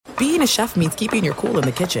being a chef means keeping your cool in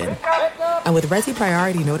the kitchen. And with Resi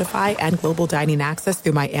Priority Notify and Global Dining Access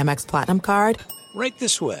through my Amex Platinum card, right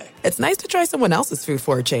this way. It's nice to try someone else's food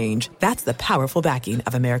for a change. That's the powerful backing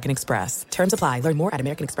of American Express. Terms apply. Learn more at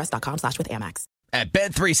americanexpress.com/withAmex. At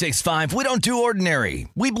Bet365, we don't do ordinary.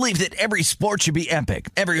 We believe that every sport should be epic.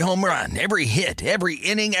 Every home run, every hit, every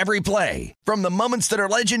inning, every play. From the moments that are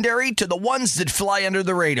legendary to the ones that fly under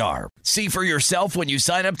the radar. See for yourself when you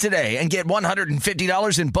sign up today and get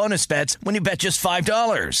 $150 in bonus bets when you bet just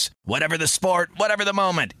 $5. Whatever the sport, whatever the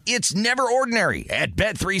moment, it's never ordinary at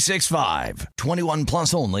Bet365. 21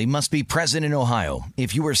 plus only. Must be present in Ohio.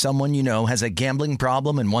 If you or someone you know has a gambling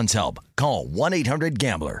problem and wants help, call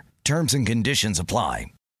 1-800-GAMBLER. Terms and conditions apply.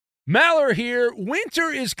 Maller here.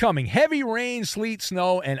 Winter is coming. Heavy rain, sleet,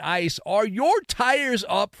 snow, and ice. Are your tires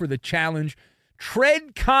up for the challenge?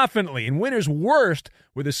 Tread confidently in winter's worst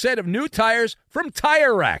with a set of new tires from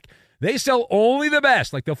Tire Rack. They sell only the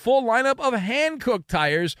best, like the full lineup of hand-cooked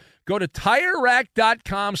tires. Go to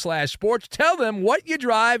TireRack.com/sports. Tell them what you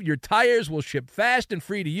drive. Your tires will ship fast and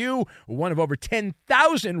free to you. One of over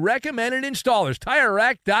 10,000 recommended installers.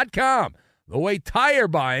 TireRack.com. The way tire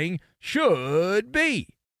buying should be.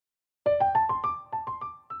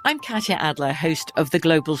 I'm Katya Adler, host of The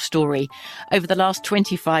Global Story. Over the last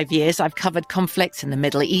 25 years, I've covered conflicts in the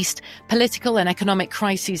Middle East, political and economic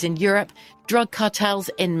crises in Europe, drug cartels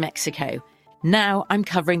in Mexico. Now I'm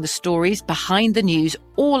covering the stories behind the news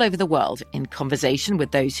all over the world in conversation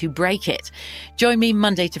with those who break it. Join me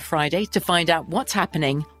Monday to Friday to find out what's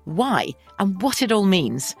happening, why, and what it all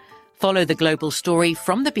means. Follow The Global Story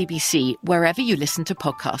from the BBC wherever you listen to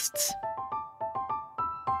podcasts.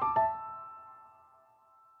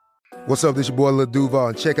 What's up, this your boy Lil Duval,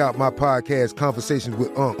 and check out my podcast, Conversations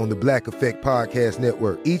with Unc, on the Black Effect Podcast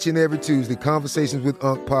Network. Each and every Tuesday, Conversations with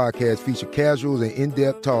Unc podcast feature casual and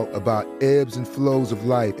in-depth talk about ebbs and flows of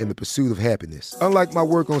life and the pursuit of happiness. Unlike my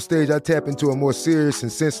work on stage, I tap into a more serious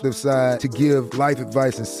and sensitive side to give life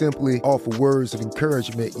advice and simply offer words of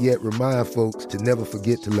encouragement, yet remind folks to never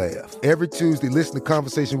forget to laugh. Every Tuesday, listen to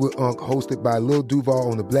Conversations with Unc, hosted by Lil Duval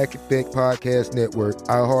on the Black Effect Podcast Network,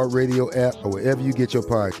 iHeartRadio app, or wherever you get your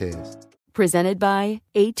podcasts. Presented by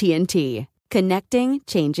AT&T. Connecting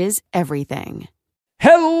changes everything.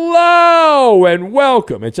 Hello and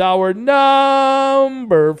welcome. It's hour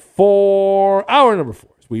number four. Hour number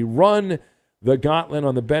four. We run the gauntlet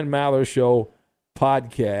on the Ben Maller Show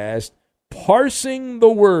podcast, parsing the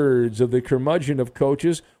words of the curmudgeon of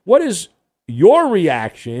coaches. What is your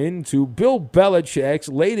reaction to Bill Belichick's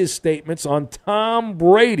latest statements on Tom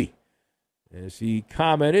Brady? As he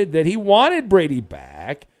commented that he wanted Brady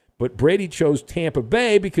back, but Brady chose Tampa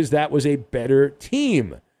Bay because that was a better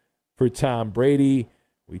team for Tom Brady.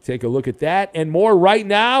 We take a look at that and more right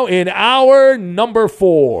now in hour number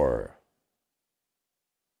four.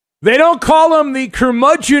 They don't call him the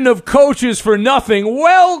curmudgeon of coaches for nothing.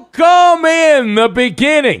 Welcome in the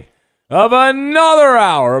beginning of another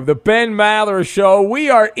hour of the Ben Maller Show.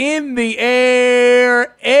 We are in the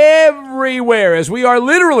air everywhere as we are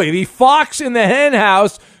literally the fox in the hen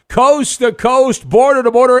house, coast to coast, border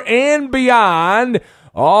to border, and beyond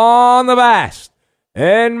on the vast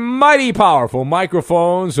and mighty powerful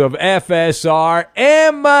microphones of FSR,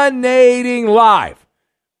 emanating live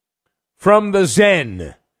from the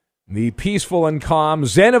Zen, the peaceful and calm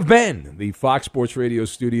Zen of Ben, the Fox Sports Radio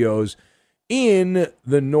studios in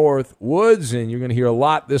the North Woods. And you're going to hear a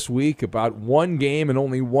lot this week about one game and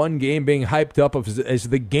only one game being hyped up as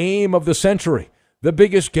the game of the century, the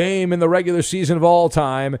biggest game in the regular season of all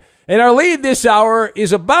time. And our lead this hour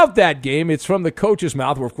is about that game. It's from the coach's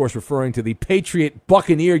mouth. We're, of course, referring to the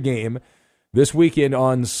Patriot-Buccaneer game this weekend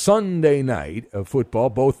on Sunday night of football.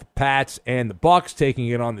 Both Pats and the Bucs taking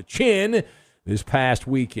it on the chin this past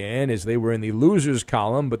weekend as they were in the losers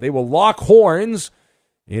column, but they will lock horns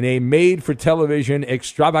in a made-for-television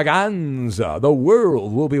extravaganza the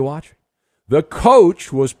world will be watching. The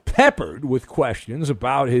coach was peppered with questions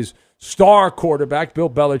about his star quarterback, Bill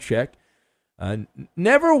Belichick.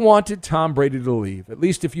 Never wanted Tom Brady to leave, at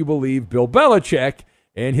least if you believe Bill Belichick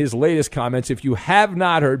and his latest comments. If you have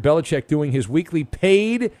not heard, Belichick doing his weekly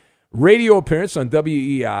paid radio appearance on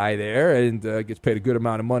WEI there, and gets paid a good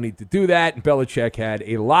amount of money to do that. And Belichick had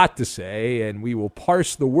a lot to say, and we will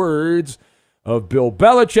parse the words of Bill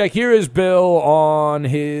Belichick. Here is Bill on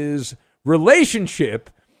his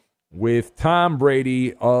relationship with Tom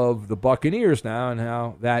Brady of the Buccaneers now, and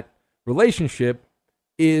how that relationship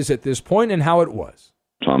is at this point and how it was.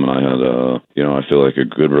 Tom and I had, I feel like a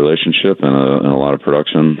good relationship and a lot of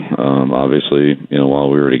production, obviously,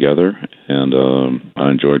 while we were together. And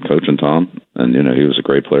I enjoyed coaching Tom, and, he was a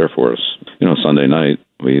great player for us. Sunday night,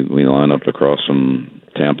 we lined up across from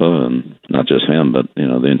Tampa, and not just him, but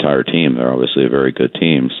the entire team. They're obviously a very good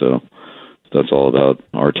team, so that's all about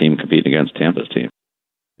our team competing against Tampa's team.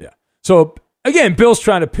 Yeah. So again, Bill's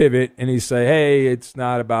trying to pivot, and he's saying, "Hey, it's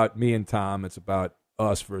not about me and Tom; it's about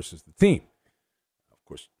us versus the team." Of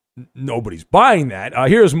course, nobody's buying that.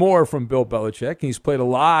 Here's more from Bill Belichick. He's played a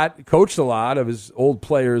lot, coached a lot of his old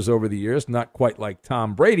players over the years. Not quite like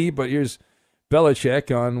Tom Brady, but here's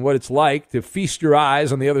Belichick on what it's like to feast your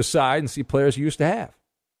eyes on the other side and see players you used to have.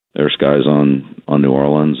 There's guys on New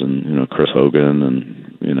Orleans, and Chris Hogan,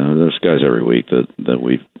 and there's guys every week that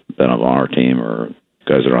we've been on our team, or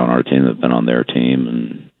guys that are on our team that have been on their team,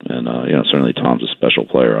 and certainly Tom's a special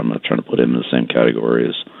player. I'm not trying to put him in the same category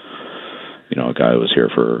as a guy who was here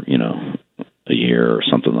for a year or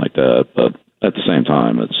something like that. But at the same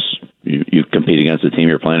time, it's you compete against the team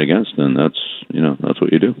you're playing against, and that's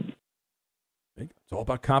what you do. It's all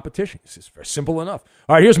about competition. It's just very simple enough.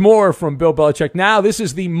 All right, here's more from Bill Belichick. Now, this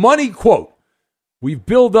is the money quote. We've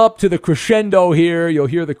built up to the crescendo here. You'll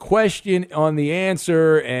hear the question on the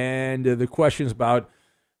answer, and the questions about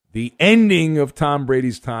the ending of Tom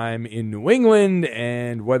Brady's time in New England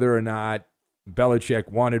and whether or not Belichick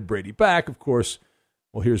wanted Brady back. Of course,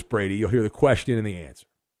 well, here's Brady. You'll hear the question and the answer.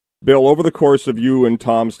 Bill, over the course of you and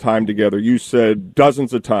Tom's time together, you said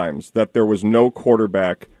dozens of times that there was no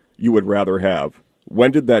quarterback you would rather have.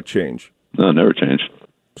 When did that change? No, it never changed.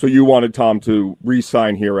 So you wanted Tom to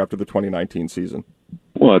re-sign here after the 2019 season?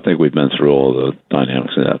 Well, I think we've been through all the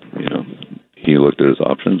dynamics of that. He looked at his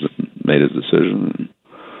options and made his decision. And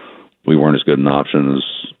we weren't as good an option as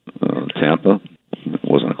Tampa. It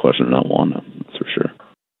wasn't a question of not wanting him, that's for sure.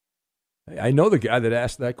 I know the guy that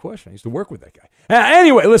asked that question. I used to work with that guy.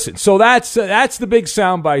 Anyway, listen, so that's the big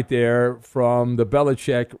soundbite there from the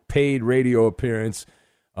Belichick paid radio appearance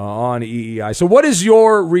on EEI. So what is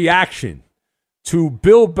your reaction to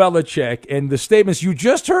Bill Belichick and the statements you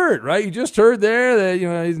just heard, right? You just heard there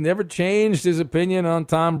that he's never changed his opinion on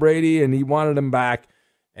Tom Brady and he wanted him back.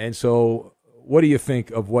 And so what do you think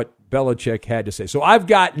of what Belichick had to say? So I've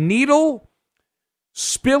got Needle,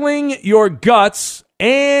 Spilling Your Guts,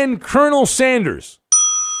 and Colonel Sanders.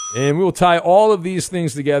 And we will tie all of these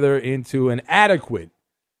things together into an adequate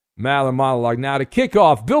Maller monologue. Now, to kick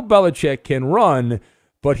off, Bill Belichick can run,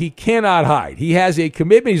 but he cannot hide. He has a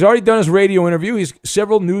commitment. He's already done his radio interview. He's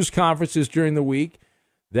several news conferences during the week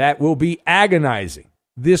that will be agonizing.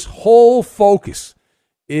 This whole focus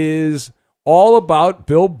is all about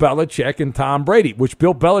Bill Belichick and Tom Brady, which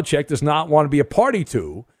Bill Belichick does not want to be a party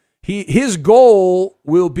to. His goal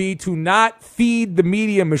will be to not feed the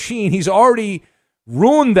media machine. He's already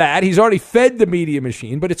ruined that. He's already fed the media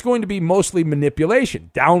machine, but it's going to be mostly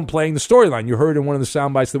manipulation, downplaying the storyline. You heard in one of the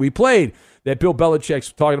sound bites that we played that Bill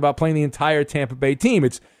Belichick's talking about playing the entire Tampa Bay team.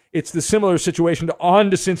 It's the similar situation to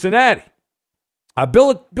on to Cincinnati.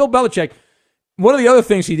 Bill Belichick, one of the other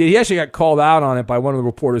things he did, he actually got called out on it by one of the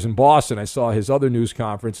reporters in Boston. I saw his other news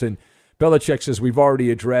conference, and Belichick says, we've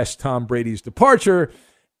already addressed Tom Brady's departure.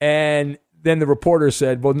 And then the reporter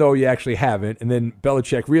said, well, no, you actually haven't. And then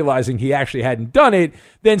Belichick, realizing he actually hadn't done it,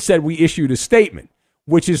 then said, we issued a statement,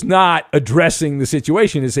 which is not addressing the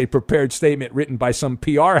situation. It's a prepared statement written by some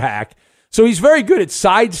PR hack. So he's very good at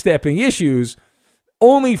sidestepping issues,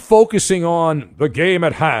 only focusing on the game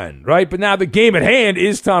at hand, right? But now the game at hand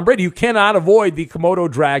is Tom Brady. You cannot avoid the Komodo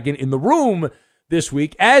dragon in the room this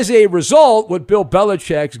week. As a result, what Bill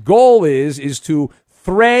Belichick's goal is to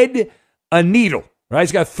thread a needle. Right,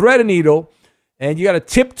 he's got to thread a needle, and you got to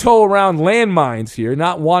tiptoe around landmines here,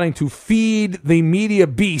 not wanting to feed the media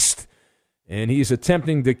beast. And he's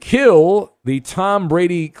attempting to kill the Tom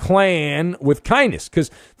Brady clan with kindness. Because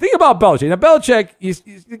think about Belichick. Now, Belichick is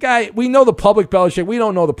the guy, we know the public Belichick. We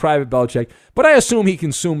don't know the private Belichick. But I assume he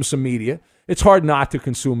consumes some media. It's hard not to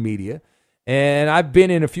consume media. And I've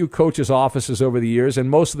been in a few coaches' offices over the years, and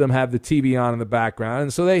most of them have the TV on in the background.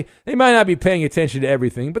 And so they might not be paying attention to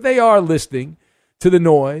everything, but they are listening to the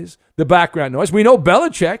noise, the background noise. We know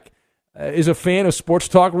Belichick is a fan of sports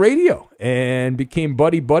talk radio and became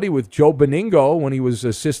buddy-buddy with Joe Beningo when he was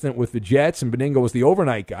assistant with the Jets, and Beningo was the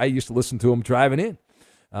overnight guy. He used to listen to him driving in.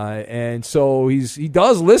 And so he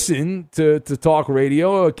does listen to talk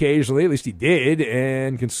radio occasionally, at least he did,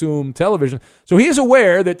 and consume television. So he is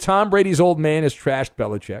aware that Tom Brady's old man has trashed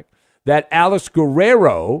Belichick, that Alex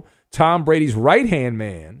Guerrero, Tom Brady's right-hand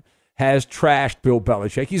man, has trashed Bill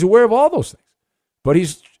Belichick. He's aware of all those things. But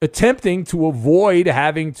he's attempting to avoid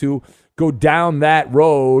having to go down that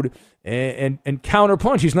road and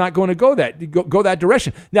counterpunch. He's not going to go that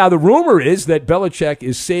direction. Now, the rumor is that Belichick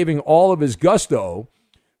is saving all of his gusto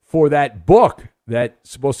for that book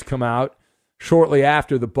that's supposed to come out shortly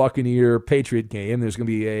after the Buccaneer-Patriot game. There's going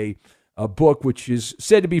to be a book which is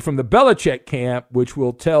said to be from the Belichick camp, which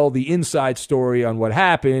will tell the inside story on what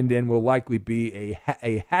happened and will likely be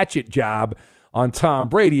a hatchet job on Tom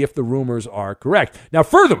Brady if the rumors are correct. Now,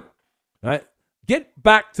 furthermore, right, get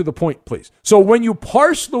back to the point, please. So when you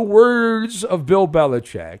parse the words of Bill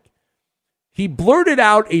Belichick, he blurted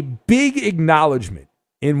out a big acknowledgement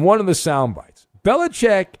in one of the sound bites.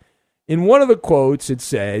 Belichick, in one of the quotes, had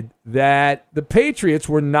said that the Patriots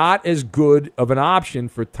were not as good of an option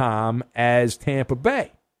for Tom as Tampa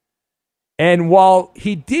Bay. And while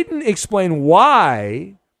he didn't explain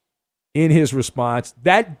why in his response,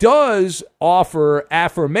 that does offer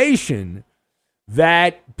affirmation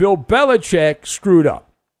that Bill Belichick screwed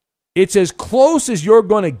up. It's as close as you're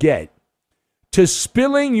going to get to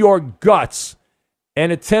spilling your guts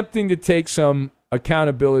and attempting to take some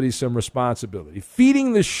accountability, some responsibility.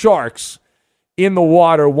 Feeding the sharks in the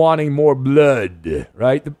water wanting more blood,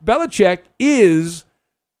 right? Belichick is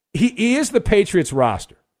the Patriots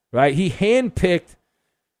roster, right? He handpicked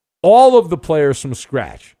all of the players from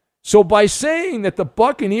scratch. So by saying that the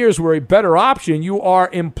Buccaneers were a better option, you are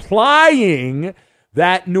implying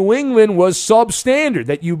that New England was substandard,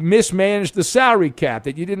 that you mismanaged the salary cap,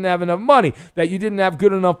 that you didn't have enough money, that you didn't have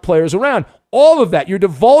good enough players around. All of that, you're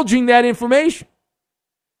divulging that information.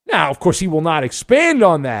 Now, of course, he will not expand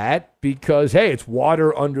on that because, hey, it's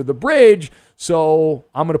water under the bridge, so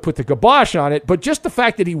I'm going to put the kibosh on it. But just the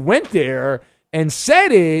fact that he went there and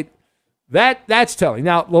said it, that's telling.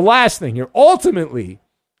 Now, the last thing here, ultimately,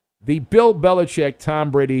 the Bill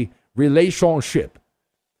Belichick-Tom Brady relationship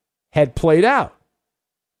had played out.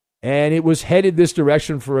 And it was headed this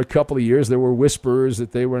direction for a couple of years. There were whispers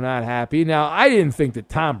that they were not happy. Now, I didn't think that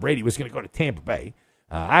Tom Brady was going to go to Tampa Bay.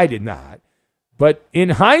 I did not. But in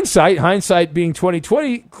hindsight being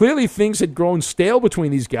 2020, clearly things had grown stale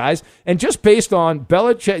between these guys. And just based on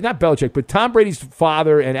but Tom Brady's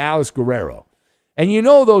father and Alex Guerrero. And you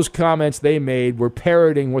know those comments they made were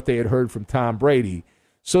parroting what they had heard from Tom Brady.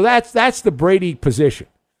 So that's the Brady position.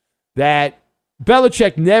 That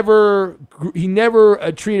Belichick never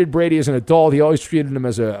treated Brady as an adult. He always treated him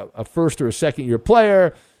as a first or a second year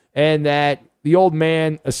player. And that the old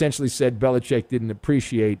man essentially said Belichick didn't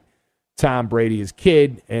appreciate Tom Brady, his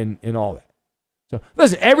kid, and all that. So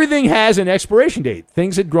listen, everything has an expiration date.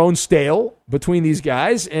 Things had grown stale between these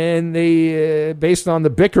guys, and they, based on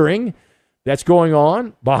the bickering that's going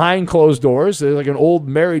on behind closed doors, they're like an old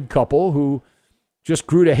married couple who just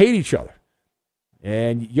grew to hate each other.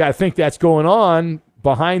 And you got to think that's going on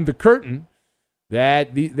behind the curtain,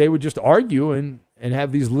 that they would just argue and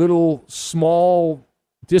have these little small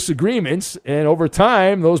disagreements, and over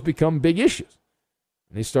time, those become big issues.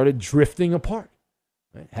 And they started drifting apart.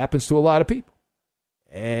 It happens to a lot of people.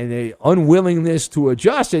 And a unwillingness to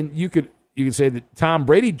adjust. And you could say that Tom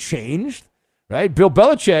Brady changed, right? Bill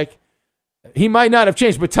Belichick, he might not have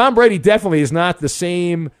changed, but Tom Brady definitely is not the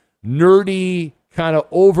same nerdy, kind of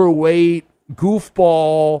overweight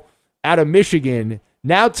goofball out of Michigan.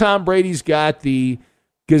 Now Tom Brady's got the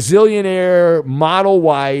gazillionaire model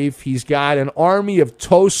wife. He's got an army of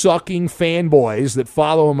toe-sucking fanboys that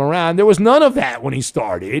follow him around. There was none of that when he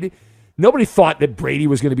started. Nobody thought that Brady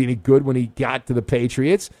was going to be any good when he got to the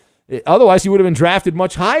Patriots. Otherwise, he would have been drafted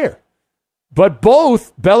much higher. But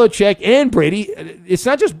both Belichick and Brady, it's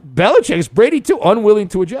not just Belichick, it's Brady too, unwilling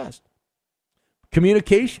to adjust.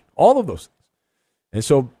 Communication, all of those things. And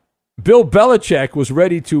so Bill Belichick was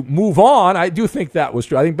ready to move on. I do think that was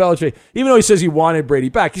true. I think Belichick, even though he says he wanted Brady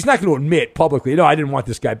back, he's not going to admit publicly, no, I didn't want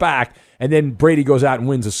this guy back. And then Brady goes out and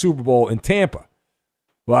wins a Super Bowl in Tampa.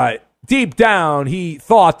 But deep down, he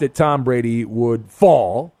thought that Tom Brady would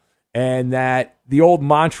fall, and that the old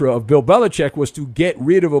mantra of Bill Belichick was to get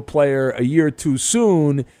rid of a player a year too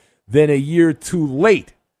soon than a year too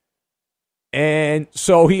late. And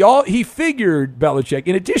so he figured, Belichick,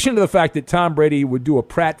 in addition to the fact that Tom Brady would do a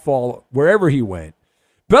pratfall wherever he went,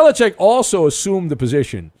 Belichick also assumed the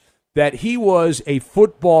position that he was a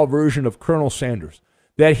football version of Colonel Sanders,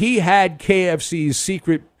 that he had KFC's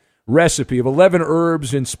secret recipe of 11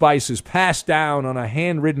 herbs and spices passed down on a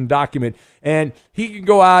handwritten document, and he could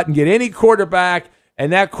go out and get any quarterback,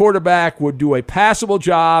 and that quarterback would do a passable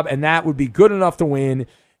job, and that would be good enough to win.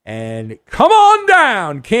 And come on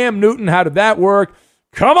down, Cam Newton. How did that work?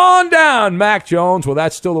 Come on down, Mac Jones. Well,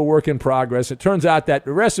 that's still a work in progress. It turns out that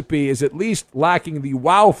the recipe is at least lacking the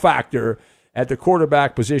wow factor at the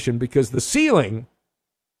quarterback position, because the ceiling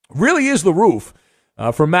really is the roof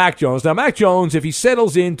for Mac Jones. Now, Mac Jones, if he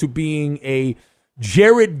settles into being a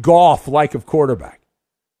Jared Goff-like of quarterback,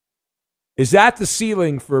 is that the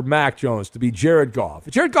ceiling for Mac Jones, to be Jared Goff?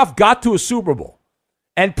 If Jared Goff got to a Super Bowl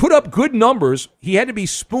and put up good numbers, he had to be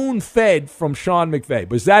spoon-fed from Sean McVay.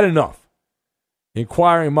 But is that enough?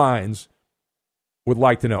 Inquiring minds would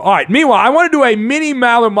like to know. All right, meanwhile, I want to do a mini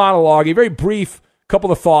Maller monologue, a very brief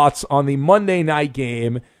couple of thoughts on the Monday night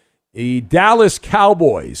game. The Dallas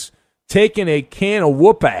Cowboys taking a can of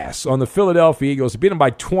whoop ass on the Philadelphia Eagles. They beat them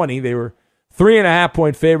by 20. They were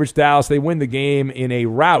 3.5-point favorites, Dallas. They win the game in a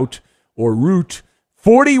rout.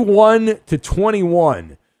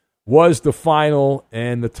 41-21 was the final.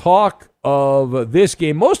 And the talk of this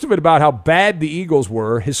game, most of it about how bad the Eagles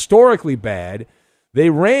were, historically bad. They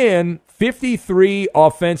ran 53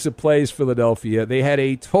 offensive plays, Philadelphia. They had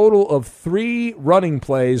a total of 3 running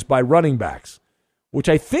plays by running backs, which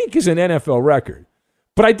I think is an NFL record.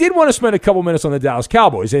 But I did want to spend a couple minutes on the Dallas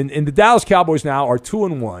Cowboys. And the Dallas Cowboys now are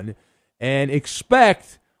 2-1, and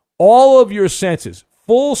expect all of your senses,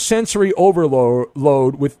 full sensory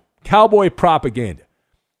overload with Cowboy propaganda.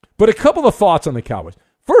 But a couple of thoughts on the Cowboys.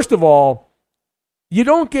 First of all, you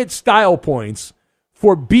don't get style points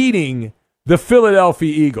for beating the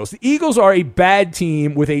Philadelphia Eagles. The Eagles are a bad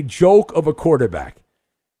team with a joke of a quarterback.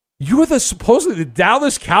 You're supposedly the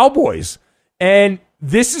Dallas Cowboys, and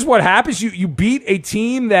this is what happens. You beat a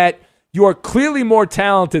team that you are clearly more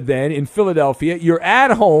talented than in Philadelphia. You're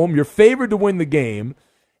at home. You're favored to win the game.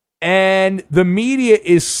 And the media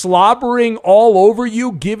is slobbering all over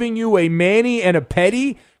you, giving you a mani and a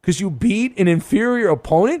petty because you beat an inferior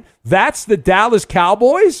opponent. That's the Dallas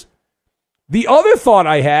Cowboys? The other thought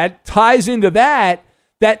I had ties into that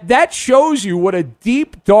shows you what a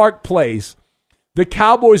deep, dark place the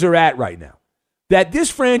Cowboys are at right now. That this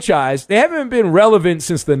franchise, they haven't been relevant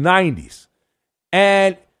since the 90s.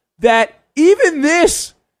 And that even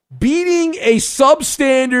this, beating a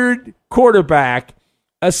substandard quarterback,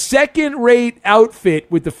 a second-rate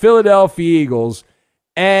outfit with the Philadelphia Eagles,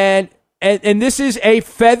 and this is a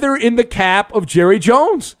feather in the cap of Jerry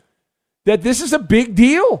Jones. That this is a big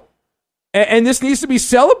deal. And this needs to be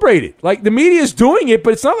celebrated. Like, the media is doing it,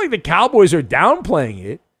 but it's not like the Cowboys are downplaying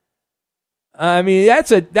it. I mean,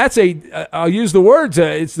 that's a I'll use the words,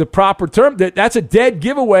 it's the proper term, that's a dead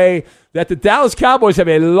giveaway that the Dallas Cowboys have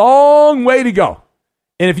a long way to go.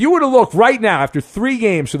 And if you were to look right now, after 3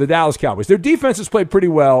 games for the Dallas Cowboys, their defense has played pretty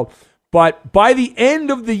well, but by the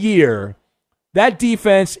end of the year, that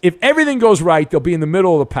defense, if everything goes right, they'll be in the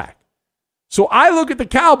middle of the pack. So I look at the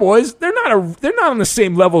Cowboys, they're not on the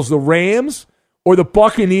same level as the Rams or the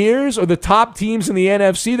Buccaneers or the top teams in the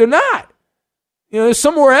NFC. They're not. They're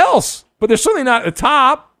somewhere else. But they're certainly not at the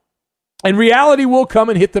top, and reality will come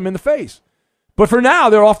and hit them in the face. But for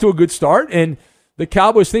now, they're off to a good start, and the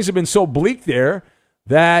Cowboys, things have been so bleak there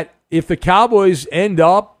that if the Cowboys end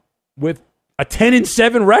up with a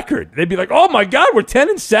 10-7 record, they'd be like, oh my God, we're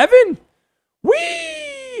 10-7?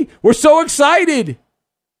 Whee! We're so excited.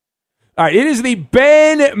 All right, it is the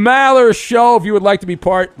Ben Maller Show. If you would like to be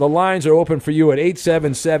part, the lines are open for you at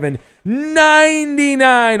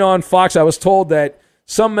 877-99 on Fox. I was told that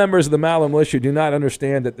some members of the Maller militia do not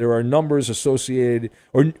understand that there are numbers associated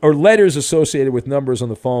or letters associated with numbers on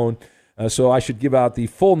the phone. So I should give out the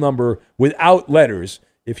full number without letters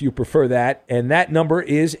if you prefer that. And that number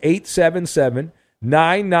is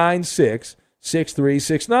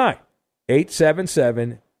 877-996-6369.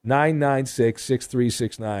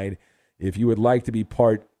 877-996-6369. If you would like to be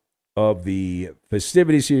part of the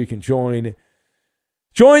festivities here, you can join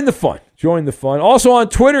the fun. Join the fun. Also on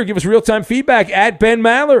Twitter, give us real-time feedback at Ben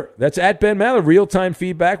Maller. That's at Ben Maller, real-time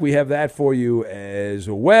feedback. We have that for you as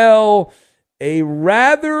well. A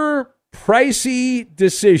rather pricey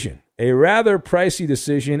decision.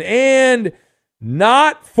 And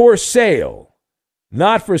not for sale.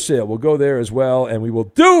 Not for sale. We'll go there as well, and we will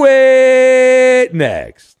do it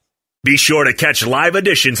next. Be sure to catch live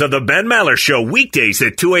editions of the Ben Maller Show weekdays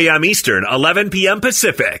at 2 a.m. Eastern, 11 p.m.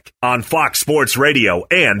 Pacific on Fox Sports Radio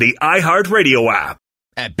and the iHeartRadio app.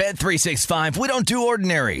 At Bet365, we don't do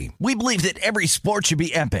ordinary. We believe that every sport should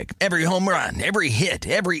be epic. Every home run, every hit,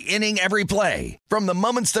 every inning, every play. From the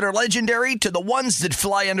moments that are legendary to the ones that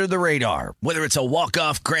fly under the radar. Whether it's a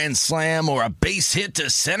walk-off grand slam or a base hit to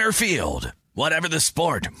center field. Whatever the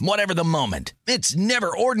sport, whatever the moment, it's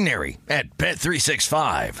never ordinary at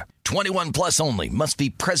Bet365. 21 plus only. Must be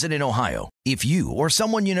present in Ohio. If you or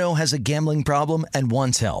someone you know has a gambling problem and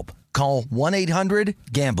wants help, call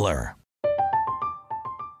 1-800-GAMBLER.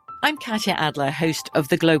 I'm Katya Adler, host of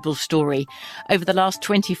The Global Story. Over the last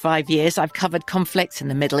 25 years, I've covered conflicts in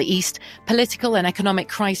the Middle East, political and economic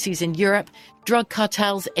crises in Europe, drug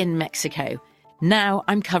cartels in Mexico. Now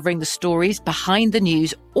I'm covering the stories behind the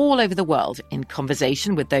news all over the world in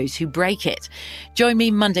conversation with those who break it. Join me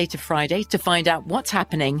Monday to Friday to find out what's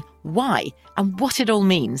happening, why, and what it all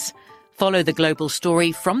means. Follow The Global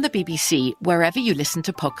Story from the BBC wherever you listen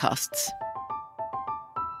to podcasts.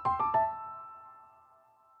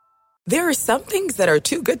 There are some things that are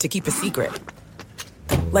too good to keep a secret.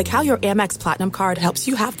 Like how your Amex Platinum card helps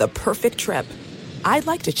you have the perfect trip. I'd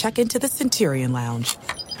like to check into the Centurion Lounge.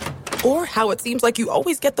 Or how it seems like you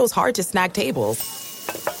always get those hard-to-snag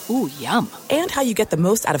tables. Ooh, yum. And how you get the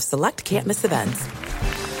most out of select can't-miss events.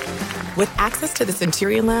 With access to the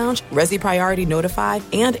Centurion Lounge, Resi Priority Notified,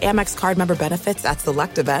 and Amex card member benefits at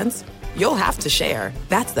select events, you'll have to share.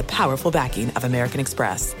 That's the powerful backing of American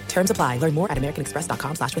Express. Terms apply. Learn more at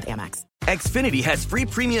americanexpress.com/withAmex. Xfinity has free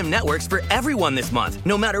premium networks for everyone this month,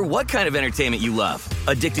 no matter what kind of entertainment you love.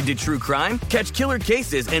 Addicted to true crime? Catch killer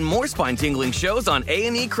cases and more spine-tingling shows on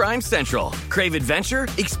A&E Crime Central. Crave adventure?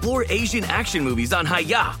 Explore Asian action movies on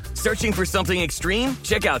Hi-Ya. Searching for something extreme?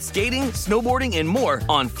 Check out skating, snowboarding, and more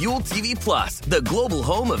on Fuel TV Plus, the global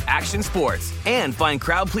home of action sports. And find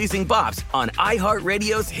crowd-pleasing bops on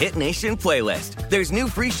iHeartRadio's Hit Nation playlist. There's new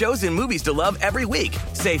free shows and movies to love every week.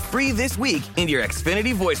 Say free this week in your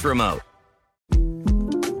Xfinity voice remote.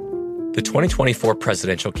 The 2024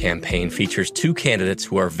 presidential campaign features two candidates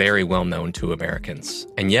who are very well known to Americans.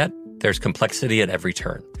 And yet, there's complexity at every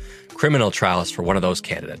turn. Criminal trials for one of those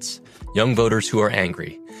candidates. Young voters who are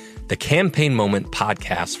angry. The Campaign Moment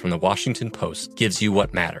podcast from the Washington Post gives you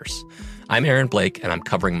what matters. I'm Aaron Blake, and I'm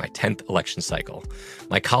covering my 10th election cycle.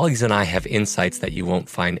 My colleagues and I have insights that you won't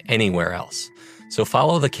find anywhere else. So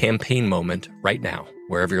follow The Campaign Moment right now,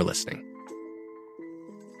 wherever you're listening.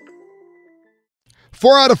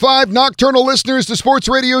 4 out of 5 nocturnal listeners to sports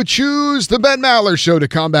radio choose the Ben Maller Show to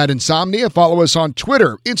combat insomnia. Follow us on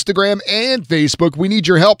Twitter, Instagram, and Facebook. We need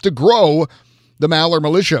your help to grow the Maller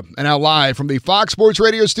Militia. And now live from the Fox Sports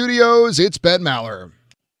Radio studios, it's Ben Maller.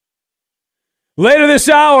 Later this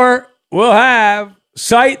hour, we'll have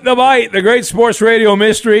Cite the Bite, the great sports radio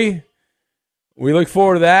mystery. We look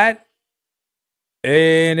forward to that.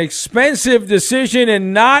 An expensive decision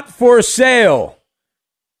and not for sale.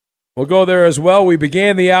 We'll go there as well. We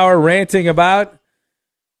began the hour ranting about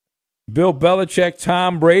Bill Belichick,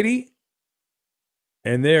 Tom Brady,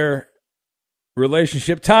 and their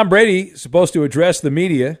relationship. Tom Brady is supposed to address the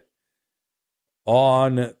media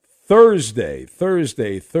on Thursday.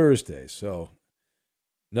 So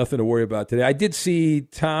nothing to worry about today. I did see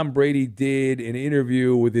Tom Brady did an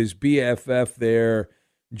interview with his BFF there,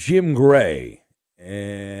 Jim Gray,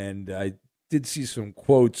 and I did see some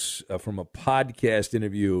quotes from a podcast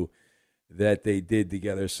interview that they did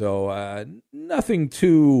together. So nothing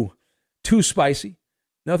too spicy.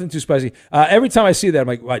 Nothing too spicy. Every time I see that, I'm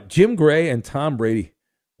like, wow, Jim Gray and Tom Brady.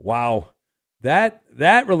 Wow. That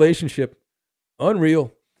relationship,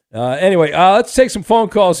 unreal. Anyway, let's take some phone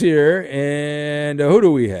calls here. And who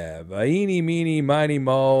do we have? Eeny, meeny, miny,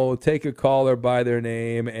 mo. Take a caller by their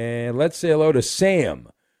name. And let's say hello to Sam,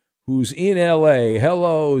 who's in L.A.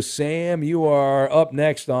 Hello, Sam. You are up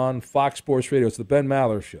next on Fox Sports Radio. It's the Ben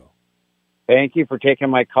Maller Show. Thank you for taking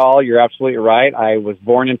my call. You're absolutely right. I was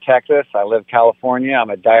born in Texas. I live in California. I'm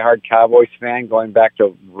a diehard Cowboys fan going back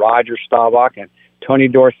to Roger Staubach and Tony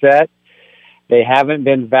Dorsett. They haven't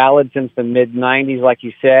been valid since the mid-'90s, like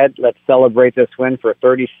you said. Let's celebrate this win for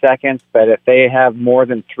 30 seconds. But if they have more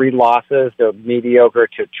than 3 losses, they're mediocre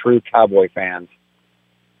to true Cowboy fans.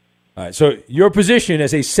 All right, so your position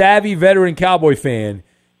as a savvy veteran Cowboy fan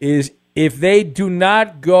is if they do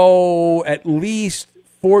not go at least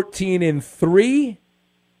 14-3,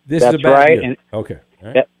 this is a bad right. deal. And okay.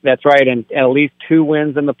 All right. That's right, and at least 2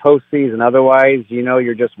 wins in the postseason. Otherwise,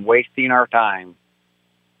 you're just wasting our time.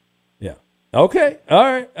 Yeah. Okay. All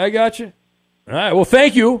right. I got you. All right. Well,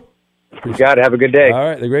 thank you. You got it. Have a good day. All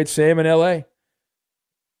right. The great Sam in L.A.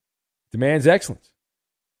 Demands excellence.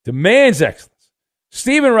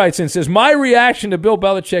 Steven writes in, says, my reaction to Bill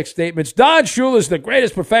Belichick's statements, Don Shula is the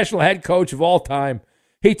greatest professional head coach of all time.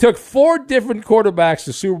 He took 4 different quarterbacks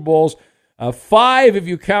to Super Bowls. 5, if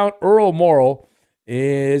you count Earl Morrall,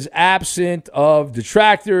 is absent of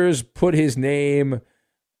detractors. Put his name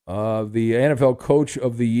of the NFL Coach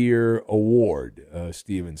of the Year award,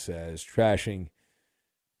 Steven says, trashing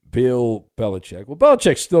Bill Belichick. Well,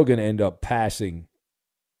 Belichick's still going to end up passing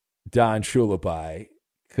Don Shula by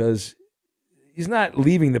because he's not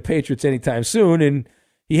leaving the Patriots anytime soon, and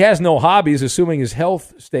he has no hobbies, assuming his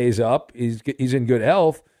health stays up, he's in good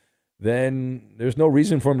health, then there's no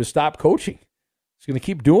reason for him to stop coaching. He's going to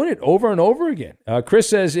keep doing it over and over again. Chris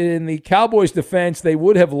says in the Cowboys' defense, they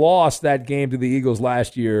would have lost that game to the Eagles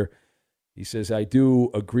last year. He says, I do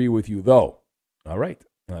agree with you, though. All right.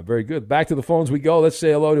 Very good. Back to the phones we go. Let's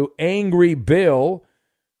say hello to Angry Bill,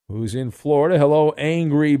 who's in Florida. Hello,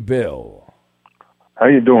 Angry Bill. How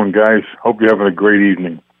you doing, guys? Hope you're having a great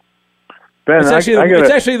evening. Ben, it's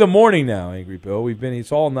actually the morning now, Angry Bill.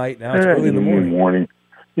 It's all night now. It's early in the morning.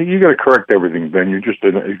 You got to correct everything, Ben. You're just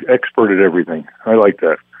an expert at everything. I like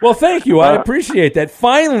that. Well, thank you. I appreciate that.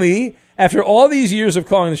 Finally, after all these years of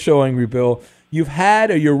calling the show Angry Bill, you've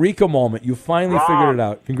had a eureka moment. You finally figured it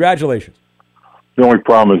out. Congratulations. The only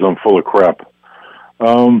problem is I'm full of crap.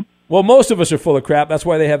 Well, most of us are full of crap. That's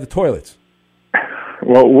why they have the toilets.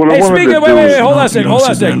 Well, what I wanted to do wait, hold on a second. Hold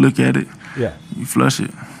on a second. Look at it. Yeah. You flush it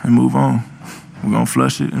and move on. We're going to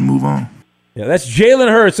flush it and move on. Yeah, that's Jalen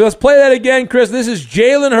Hurts. So let's play that again, Chris. This is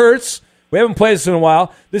Jalen Hurts. We haven't played this in a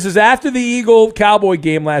while. This is after the Eagle-Cowboy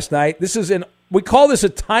game last night. We call this a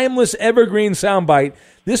timeless evergreen soundbite.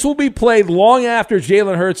 This will be played long after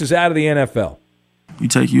Jalen Hurts is out of the NFL. You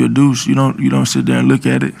take you a douche. You don't sit there and look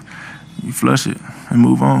at it. You flush it and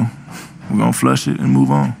move on. We're going to flush it and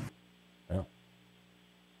move on. Yeah.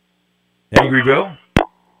 Angry Bill?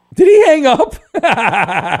 Did he hang up?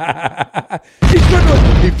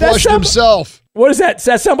 He flushed himself. What is that?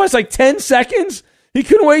 That soundbites like 10 seconds? He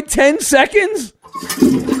couldn't wait 10 seconds?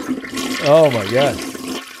 Oh, my God.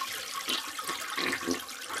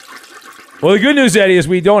 Well, the good news, Eddie, is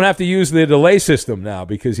we don't have to use the delay system now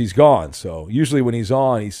because he's gone. So usually when he's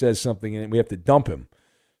on, he says something and we have to dump him.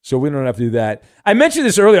 So we don't have to do that. I mentioned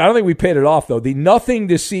this earlier. I don't think we paid it off, though. The nothing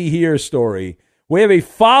to see here story. We have a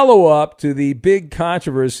follow-up to the big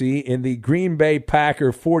controversy in the Green Bay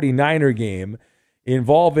Packer 49er game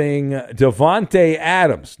involving Davante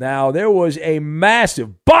Adams. Now, there was a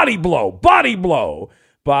massive body blow by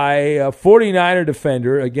a 49er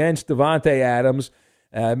defender against Davante Adams.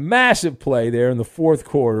 A massive play there in the fourth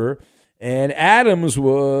quarter. And Adams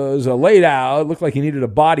was laid out. It looked like he needed a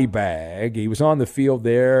body bag. He was on the field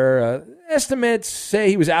there. Estimates say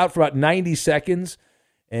he was out for about 90 seconds.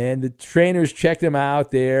 And the trainers checked him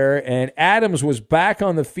out there, and Adams was back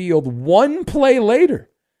on the field one play later,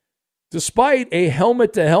 despite a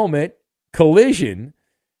helmet-to-helmet collision.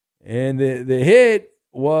 And the hit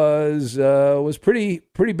was pretty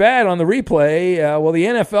bad on the replay. The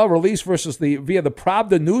NFL released via the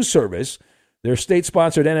Pravda News Service, their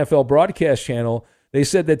state-sponsored NFL broadcast channel, they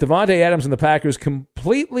said that Davante Adams and the Packers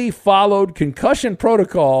completely followed concussion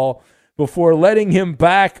protocol before letting him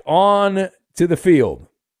back on to the field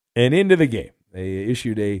and into the game. They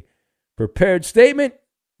issued a prepared statement.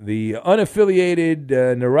 The unaffiliated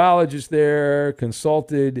neurologist there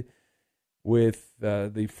consulted with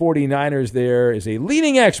the 49ers there is a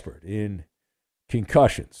leading expert in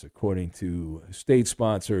concussions, according to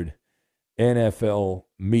state-sponsored NFL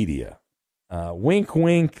media. Wink,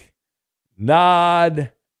 wink,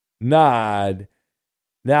 nod, nod.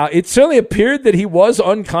 Now, it certainly appeared that he was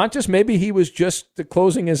unconscious. Maybe he was just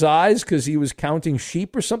closing his eyes because he was counting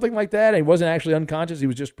sheep or something like that. And he wasn't actually unconscious. He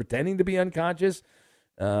was just pretending to be unconscious.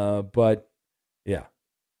 But, yeah,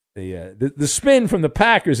 the spin from the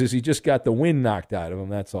Packers is he just got the wind knocked out of him.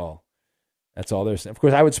 That's all. That's all they're saying. Of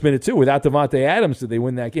course, I would spin it, too. Without Davante Adams, did they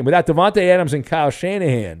win that game? Without Davante Adams and Kyle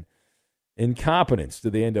Shanahan, incompetence,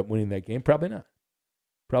 did they end up winning that game? Probably not.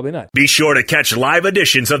 Probably not. Be sure to catch live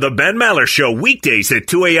editions of the Ben Maller Show weekdays at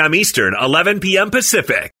 2 a.m. Eastern, 11 p.m.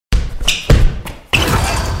 Pacific.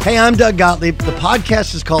 Hey, I'm Doug Gottlieb. The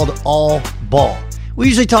podcast is called All Ball. We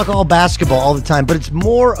usually talk all basketball all the time, but it's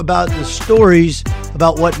more about the stories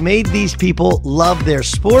about what made these people love their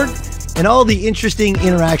sport and all the interesting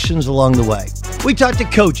interactions along the way. We talk to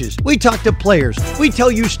coaches. We talk to players. We tell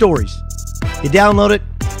you stories. You download it.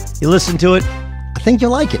 You listen to it. I think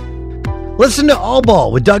you'll like it. Listen to All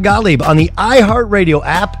Ball with Doug Gottlieb on the iHeartRadio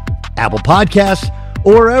app, Apple Podcasts,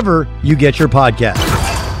 or wherever you get your podcasts.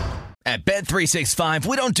 At Bet365,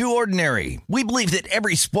 we don't do ordinary. We believe that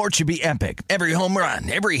every sport should be epic. Every home run,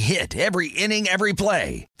 every hit, every inning, every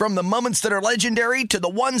play. From the moments that are legendary to the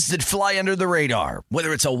ones that fly under the radar.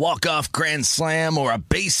 Whether it's a walk-off grand slam or a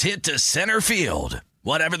base hit to center field.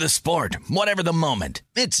 Whatever the sport, whatever the moment,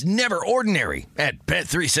 it's never ordinary at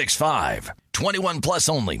Bet365. 21 plus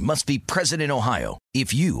only. Must be present in Ohio.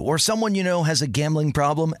 If you or someone you know has a gambling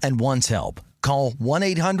problem and wants help, call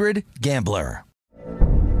 1-800-GAMBLER.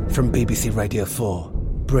 From BBC Radio 4,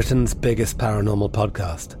 Britain's biggest paranormal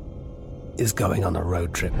podcast is going on a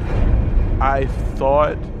road trip. I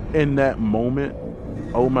thought in that moment,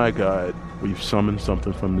 oh my God, we've summoned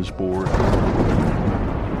something from this board.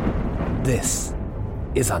 This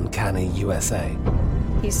is Uncanny USA.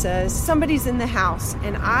 He says, somebody's in the house,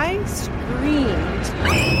 and I screamed.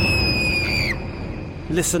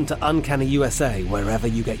 Listen to Uncanny USA wherever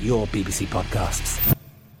you get your BBC podcasts,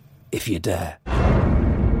 if you dare.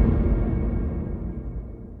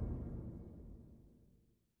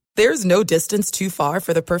 There's no distance too far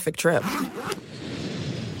for the perfect trip.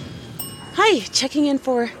 Hi, checking in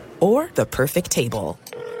for... Or the perfect table.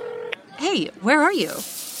 Hey, where are you?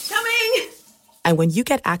 Coming! And when you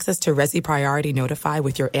get access to Resi Priority Notify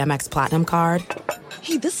with your Amex Platinum card...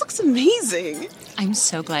 Hey, this looks amazing. I'm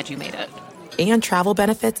so glad you made it. And travel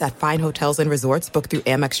benefits at fine hotels and resorts booked through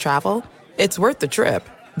Amex Travel, it's worth the trip.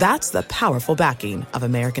 That's the powerful backing of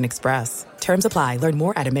American Express. Terms apply. Learn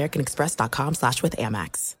more at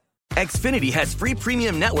americanexpress.com/withAmex. Xfinity has free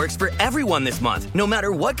premium networks for everyone this month, no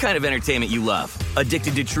matter what kind of entertainment you love.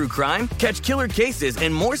 Addicted to true crime? Catch killer cases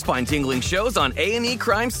and more spine-tingling shows on A&E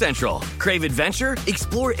Crime Central. Crave adventure?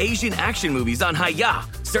 Explore Asian action movies on Hi-Ya.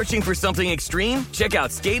 Searching for something extreme? Check out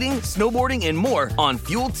skating, snowboarding, and more on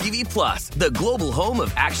Fuel TV Plus, the global home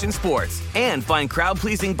of action sports. And find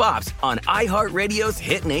crowd-pleasing bops on iHeartRadio's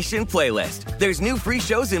Hit Nation playlist. There's new free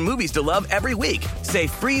shows and movies to love every week. Say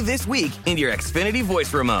free this week in your Xfinity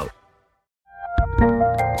voice remote.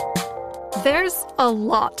 There's a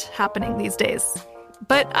lot happening these days,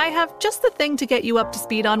 but I have just the thing to get you up to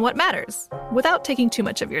speed on what matters without taking too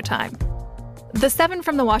much of your time. The 7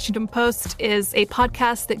 from the Washington Post is a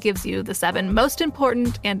podcast that gives you the 7 most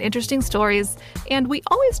important and interesting stories, and we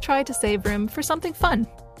always try to save room for something fun.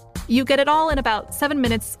 You get it all in about 7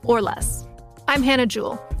 minutes or less. I'm Hannah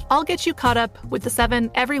Jewell. I'll get you caught up with the 7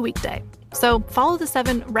 every weekday. So follow the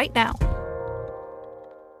 7 right now.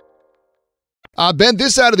 Ben,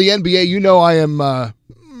 this out of the NBA, you know I am. I'm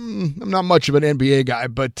not much of an NBA guy,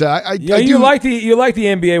 but I do. You like the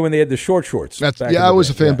NBA when they had the short shorts. I was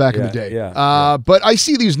a fan back in the day. But I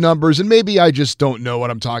see these numbers, and maybe I just don't know what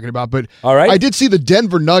I'm talking about. But all right. I did see the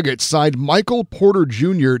Denver Nuggets signed Michael Porter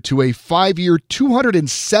Jr. to a 5-year,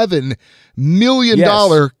 $207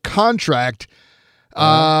 million contract.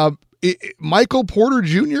 Michael Porter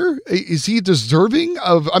Jr., is he deserving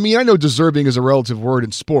of, I mean, I know deserving is a relative word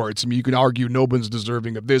in sports. I mean, you can argue no one's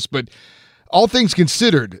deserving of this, but all things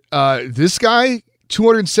considered, this guy,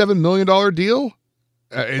 $207 million deal?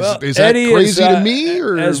 Is that Eddie, crazy to me?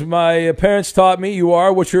 Or? As my parents taught me, you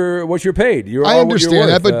are what you're paid. I understand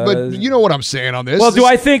that, but you know what I'm saying on this. Well, do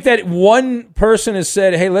I think that one person has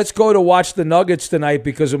said, hey, let's go to watch the Nuggets tonight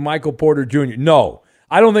because of Michael Porter Jr.? No,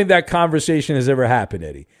 I don't think that conversation has ever happened,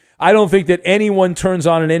 Eddie. I don't think that anyone turns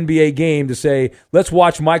on an NBA game to say, let's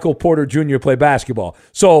watch Michael Porter Jr. play basketball.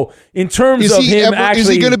 So in terms of him actually... Is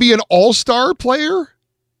he going to be an all-star player?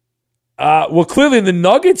 Well, clearly the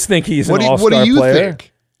Nuggets think he's an all-star player. What do you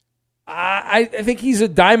think? I think he's a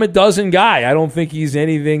dime a dozen guy. I don't think he's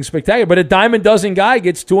anything spectacular. But a dime a dozen guy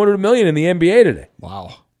gets $200 million in the NBA today.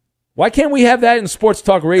 Wow. Why can't we have that in sports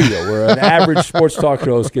talk radio where an average sports talk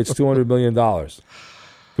host gets $200 million?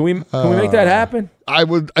 Can we make that happen? I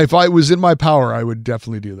would, if I was in my power, I would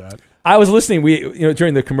definitely do that. I was listening.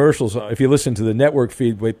 During the commercials, if you listen to the network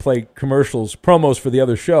feed, we play commercials, promos for the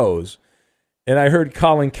other shows. And I heard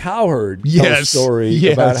Colin Cowherd tell a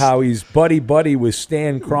story about how he's buddy with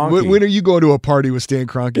Stan Kroenke. When are you going to a party with Stan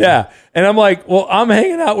Kroenke? Yeah. And I'm like, well, I'm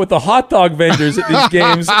hanging out with the hot dog vendors at these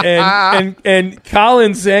games, and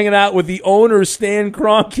Colin's hanging out with the owner, Stan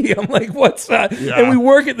Kroenke. I'm like, what's that? Yeah. And we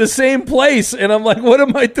work at the same place. And I'm like, what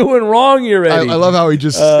am I doing wrong here, Eddie? I love how he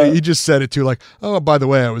just said it too, like, oh, by the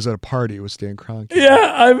way, I was at a party with Stan Kroenke.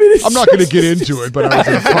 Yeah, I mean, I'm not going to get into it, but I was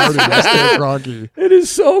at a party with Stan Kroenke. It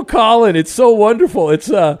is so Colin. It's so wonderful. It's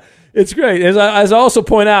great. As I also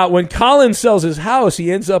point out, when Colin sells his house,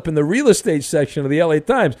 he ends up in the real estate section of the LA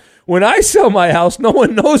Times. When I sell my house, no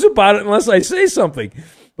one knows about it unless I say something.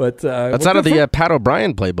 But that's out of the Pat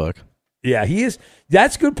O'Brien playbook. Yeah, he is.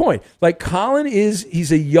 That's a good point. Like Colin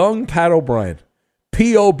he's a young Pat O'Brien,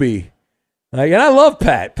 POB. And I love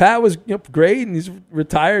Pat. Pat was great, and he's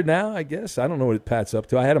retired now, I guess. I don't know what Pat's up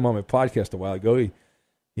to. I had him on my podcast a while ago. He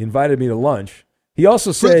invited me to lunch. He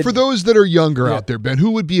also said... For those that are younger out there, Ben,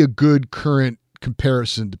 who would be a good current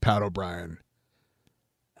comparison to Pat O'Brien?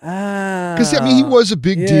 Because he was a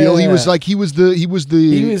big deal. He was the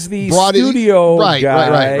studio guy.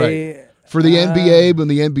 Right. For the NBA, when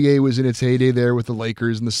the NBA was in its heyday there with the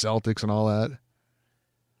Lakers and the Celtics and all that.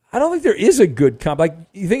 I don't think there is a good comp. Like,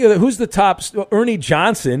 you think of who's the top? Ernie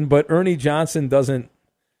Johnson, but Ernie Johnson doesn't.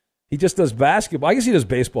 He just does basketball. I guess he does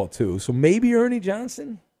baseball too. So maybe Ernie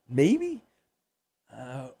Johnson. Maybe.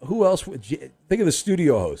 Who else? Think of the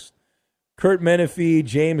studio host. Kurt Menefee,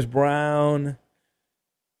 James Brown.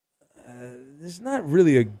 There's not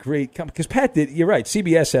really a great comp because Pat did. You're right.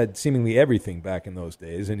 CBS had seemingly everything back in those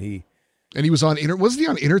days, and he was on. Wasn't he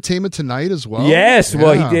on Entertainment Tonight as well? Yes. Yeah.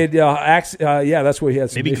 Well, he did. That's where he had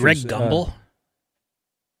some maybe issues. Greg Gumbel.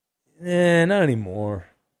 Not anymore.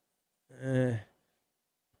 I'm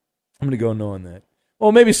going to go no on that.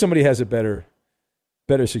 Well, maybe somebody has a better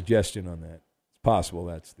suggestion on that. It's possible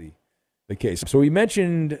that's the case. So we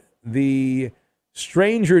mentioned the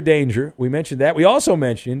stranger danger. We mentioned that. We also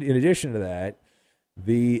mentioned, in addition to that,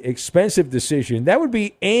 the expensive decision. That would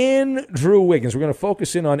be Andrew Wiggins. We're going to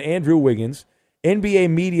focus in on Andrew Wiggins. NBA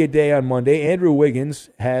Media Day on Monday. Andrew Wiggins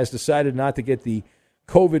has decided not to get the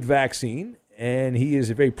COVID vaccine, and he is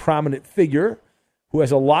a very prominent figure who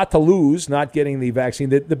has a lot to lose not getting the vaccine.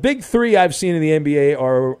 The big three I've seen in the NBA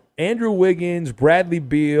are Andrew Wiggins, Bradley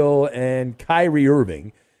Beal, and Kyrie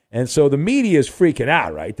Irving. And so the media is freaking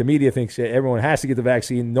out, right? The media thinks everyone has to get the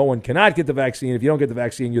vaccine. No one cannot get the vaccine. If you don't get the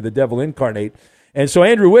vaccine, you're the devil incarnate. And so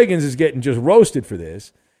Andrew Wiggins is getting just roasted for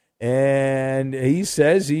this. And he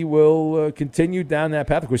says he will continue down that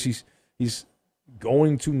path. Of course, he's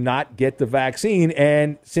going to not get the vaccine.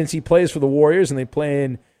 And since he plays for the Warriors and they play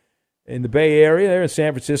in the Bay Area, there in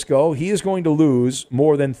San Francisco, he is going to lose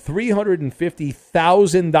more than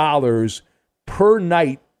 $350,000 per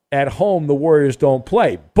night at home. The Warriors don't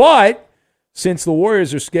play. But since the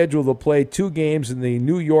Warriors are scheduled to play 2 games in the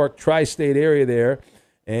New York tri-state area there,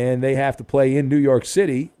 and they have to play in New York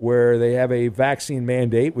City where they have a vaccine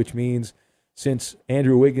mandate, which means since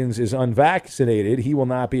Andrew Wiggins is unvaccinated, he will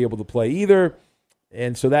not be able to play either.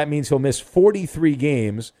 And so that means he'll miss 43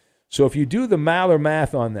 games. So if you do the Maller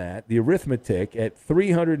math on that, the arithmetic at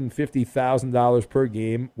 $350,000 per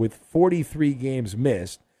game with 43 games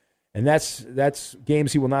missed, and that's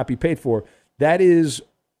games he will not be paid for, that is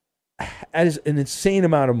an insane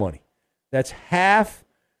amount of money. That's half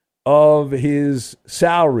of his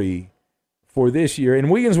salary for this year.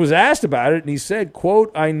 And Wiggins was asked about it, and he said,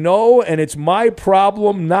 quote, "I know, and it's my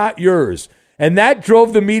problem, not yours." And that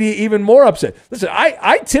drove the media even more upset. Listen,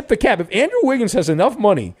 I tip the cap. If Andrew Wiggins has enough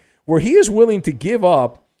money where he is willing to give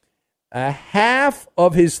up a half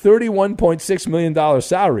of his $31.6 million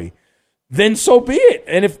salary, then so be it.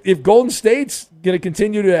 And if Golden State's going to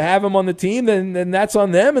continue to have him on the team, then that's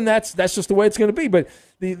on them, and that's just the way it's going to be. But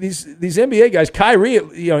these NBA guys, Kyrie,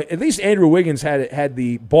 at least Andrew Wiggins had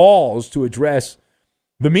the balls to address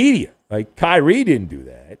the media. Like, Kyrie didn't do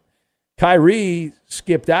that. Kyrie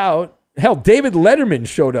skipped out. Hell, David Letterman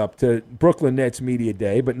showed up to Brooklyn Nets Media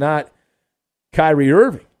Day, but not Kyrie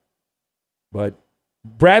Irving. But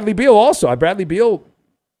Bradley Beal also. Bradley Beal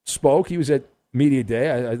spoke. He was at Media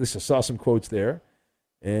Day. I saw some quotes there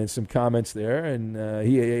and some comments there. And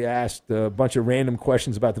he asked a bunch of random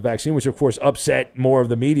questions about the vaccine, which, of course, upset more of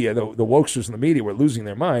the media. The wokesters in the media were losing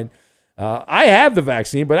their mind. I have the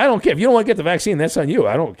vaccine, but I don't care. If you don't want to get the vaccine, that's on you.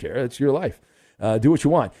 I don't care. It's your life. Do what you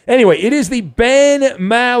want. Anyway, it is the Ben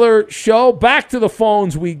Maller Show. Back to the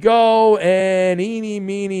phones we go. And eeny,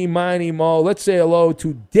 meeny, miny, mo. Let's say hello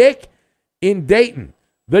to Dick in Dayton,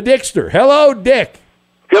 the Dickster. Hello, Dick.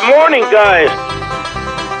 Good morning, guys.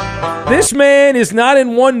 This man is not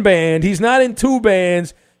in one band. He's not in 2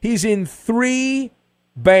 bands. He's in 3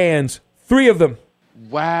 bands. 3 of them.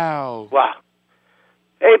 Wow.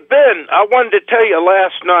 Hey, Ben, I wanted to tell you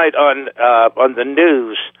last night on the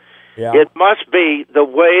news, it must be the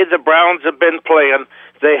way the Browns have been playing.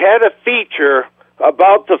 They had a feature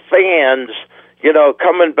about the fans,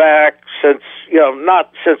 coming back since,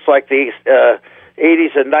 not since like the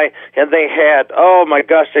 80s and 90s, and they had, oh my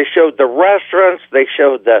gosh, they showed the restaurants, they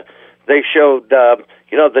showed the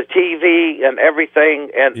TV and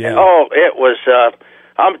everything, and it was,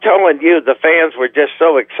 I'm telling you, the fans were just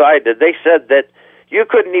so excited. They said that you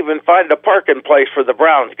couldn't even find a parking place for the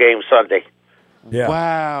Browns game Sunday. Yeah.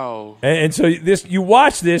 Wow. And so you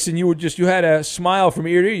watched this, and you had a smile from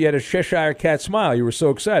ear to ear. You had a Cheshire Cat smile. You were so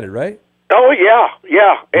excited, right? Oh, yeah.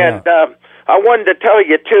 And I wanted to tell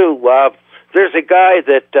you, too, there's a guy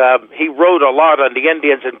that he wrote a lot on the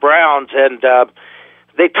Indians and Browns, and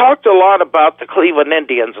they talked a lot about the Cleveland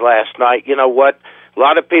Indians last night. You know what? A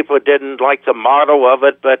lot of people didn't like the motto of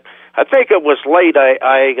it, but I think it was late.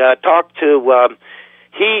 I talked to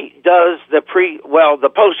he does the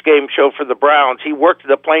post-game show for the Browns. He worked at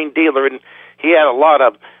the Plain Dealer, and he had a lot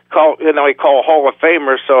of he called Hall of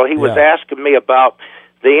Famers, so he was asking me about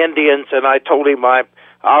the Indians, and I told him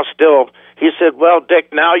he said, well,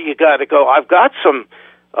 Dick, now you got to go. I've got some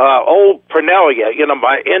old Pernelia,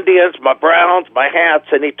 my Indians, my Browns, my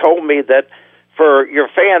hats, and he told me that for your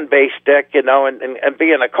fan base, Dick, and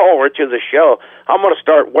being a caller to the show, I'm going to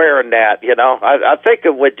start wearing that, I think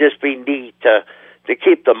it would just be neat to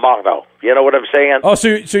keep the motto. You know what I'm saying? Oh, so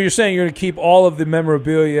you're saying you're going to keep all of the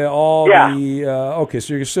memorabilia, okay,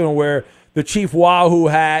 so you're still going to wear the Chief Wahoo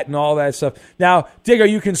hat and all that stuff. Now, Dick, are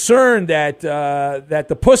you concerned that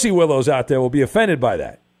the Pussy Willows out there will be offended by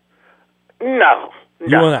that? No.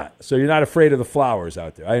 You will not. So you're not afraid of the flowers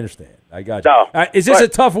out there. I understand. I got you. No. Is this a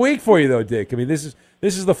tough week for you, though, Dick? I mean, this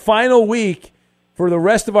is the final week for the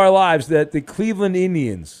rest of our lives that the Cleveland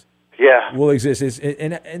Indians will exist.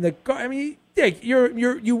 Dick,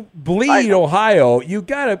 you bleed Ohio. You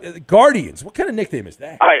got Guardians. What kind of nickname is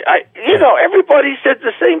that? Everybody said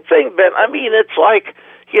the same thing, Ben. I mean, it's like,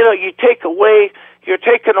 you're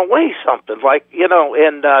taking away something. Like, in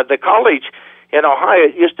the college in Ohio,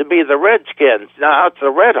 it used to be the Redskins. Now it's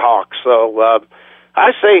the Red Hawks. So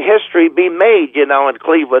I say history be made, in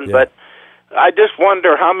Cleveland. Yeah. But I just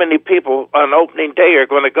wonder how many people on opening day are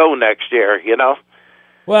going to go next year,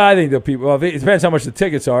 Well, I think the people. Well, it depends how much the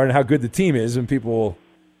tickets are and how good the team is, and people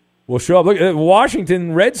will show up. Look,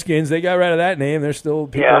 Washington Redskins. They got rid of that name. There's still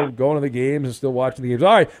people going to the games and still watching the games.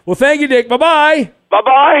 All right. Well, thank you, Dick. Bye bye. Bye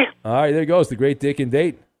bye. All right. There goes the great Dick and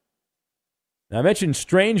Dayton. Now, I mentioned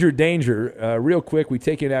stranger danger. Real quick, we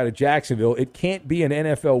take it out of Jacksonville. It can't be an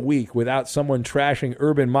NFL week without someone trashing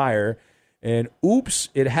Urban Meyer. And oops,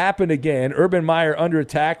 it happened again. Urban Meyer under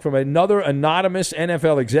attack from another anonymous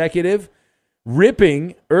NFL executive,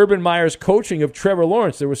 ripping Urban Meyer's coaching of Trevor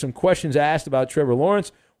Lawrence. There were some questions asked about Trevor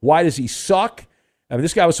Lawrence. Why does he suck? I mean,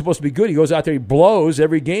 this guy was supposed to be good. He goes out there, he blows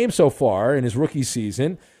every game so far in his rookie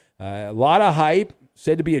season. A lot of hype,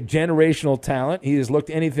 said to be a generational talent. He has looked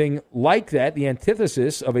anything like that, the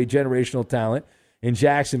antithesis of a generational talent in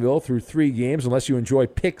Jacksonville through 3 games, unless you enjoy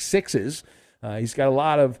pick sixes. He's got a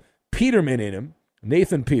lot of Peterman in him,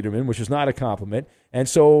 Nathan Peterman, which is not a compliment. And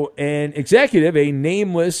so an executive, a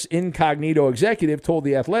nameless incognito executive, told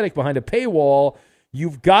The Athletic behind a paywall,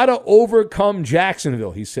 "You've got to overcome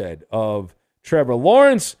Jacksonville," he said, of Trevor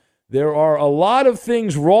Lawrence. "There are a lot of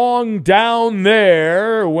things wrong down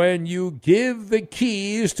there when you give the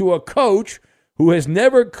keys to a coach who has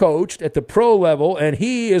never coached at the pro level, and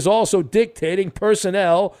he is also dictating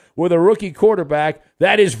personnel with a rookie quarterback.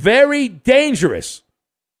 That is very dangerous."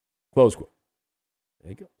 Close quote.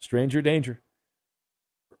 There you go. Stranger danger.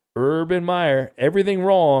 Urban Meyer, everything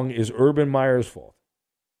wrong is Urban Meyer's fault.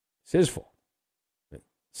 It's his fault. It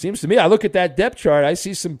seems to me, I look at that depth chart, I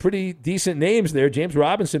see some pretty decent names there. James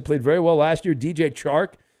Robinson played very well last year. DJ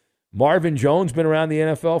Chark, Marvin Jones, been around the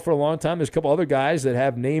NFL for a long time. There's a couple other guys that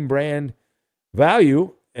have name brand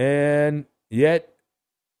value, and yet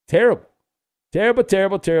terrible. Terrible,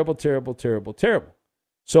 terrible, terrible, terrible, terrible, terrible.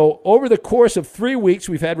 So over the course of 3 weeks,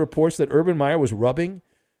 we've had reports that Urban Meyer was rubbing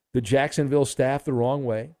the Jacksonville staff the wrong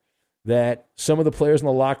way, that some of the players in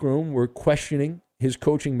the locker room were questioning his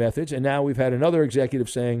coaching methods, and now we've had another executive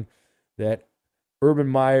saying that Urban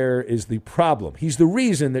Meyer is the problem. He's the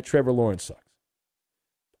reason that Trevor Lawrence sucks.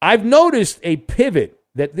 I've noticed a pivot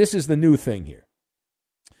that this is the new thing here.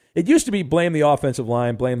 It used to be blame the offensive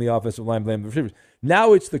line, blame the offensive line, blame the receivers.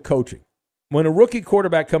 Now it's the coaching. When a rookie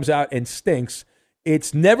quarterback comes out and stinks,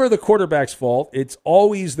 it's never the quarterback's fault. It's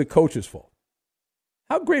always the coach's fault.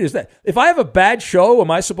 How great is that? If I have a bad show,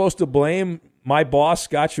 am I supposed to blame my boss,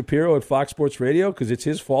 Scott Shapiro at Fox Sports Radio, because it's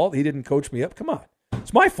his fault? He didn't coach me up? Come on.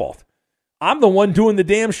 It's my fault. I'm the one doing the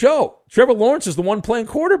damn show. Trevor Lawrence is the one playing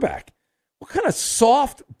quarterback. What kind of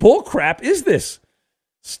soft bullcrap is this?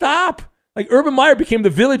 Stop. Like Urban Meyer became the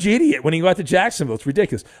village idiot when he got to Jacksonville. It's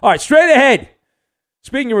ridiculous. All right, straight ahead.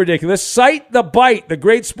 Speaking of ridiculous, Cite the Bite, the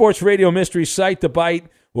great sports radio mystery, Cite the Bite.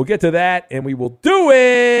 We'll get to that, and we will do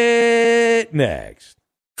it next.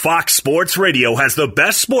 Fox Sports Radio has the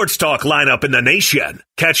best sports talk lineup in the nation.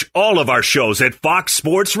 Catch all of our shows at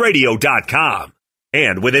foxsportsradio.com.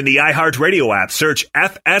 And within the iHeartRadio app, search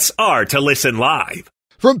FSR to listen live.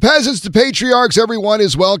 From peasants to patriarchs, everyone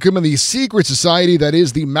is welcome in the secret society that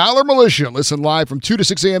is the Maller Militia. Listen live from 2 to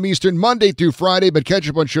 6 a.m. Eastern, Monday through Friday, but catch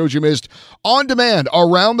up on shows you missed on demand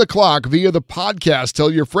around the clock via the podcast.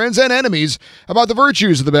 Tell your friends and enemies about the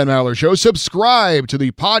virtues of the Ben Maller Show. Subscribe to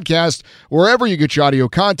the podcast wherever you get your audio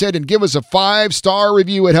content and give us a 5-star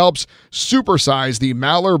review. It helps supersize the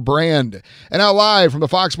Maller brand. And now live from the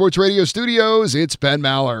Fox Sports Radio studios, it's Ben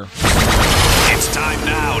Maller. It's time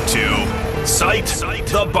now to Cite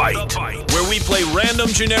the Bite, where we play random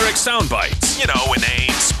generic sound bites. You know, inane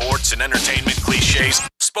sports and entertainment cliches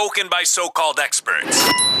spoken by so-called experts.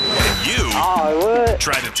 And you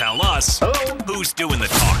try to tell us who's doing the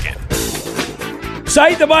talking.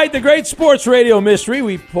 Cite the Bite, the great sports radio mystery.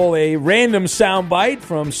 We pull a random sound bite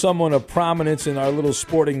from someone of prominence in our little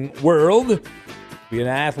sporting world. Be an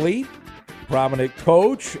athlete, prominent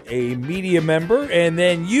coach, a media member, and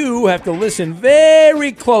then you have to listen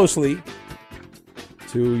very closely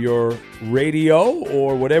to your radio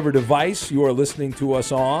or whatever device you are listening to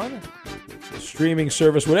us on, streaming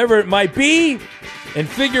service, whatever it might be, and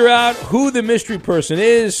figure out who the mystery person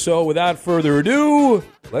is. So without further ado,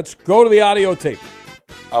 let's go to the audio tape.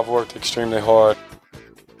 I've worked extremely hard.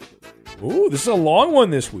 Ooh, this is a long one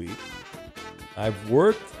this week. I've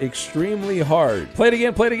worked extremely hard. Play it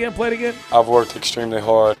again, play it again, play it again. I've worked extremely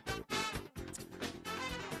hard.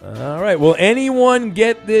 All right. Will anyone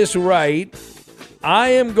get this right? I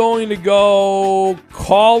am going to go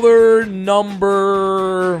caller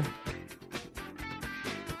number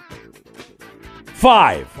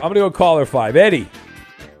 5. I'm going to go caller 5. Eddie.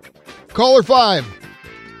 Caller 5.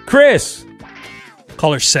 Chris.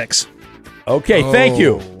 Caller 6. Okay, thank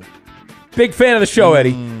you. Big fan of the show,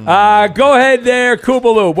 Eddie. Go ahead there,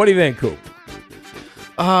 Koopaloo. What do you think, Coop?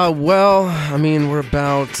 Well, I mean, we're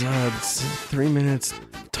about 3 minutes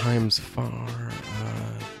times 4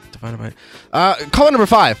 divided by. Caller number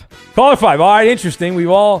 5. Caller 5. All right, interesting.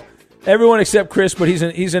 Everyone except Chris, but he's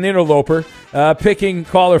an interloper, picking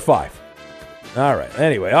caller 5. All right.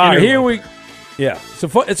 Anyway, all right, here we. Yeah,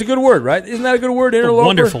 it's a good word, right? Isn't that a good word? Interloper. A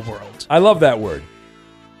wonderful world. I love that word.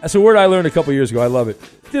 That's a word I learned a couple years ago. I love it.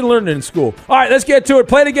 Didn't learn it in school. All right, let's get to it.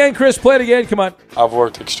 Play it again, Chris. Play it again. Come on. I've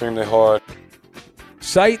worked extremely hard.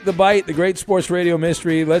 Cite the Bite, the great sports radio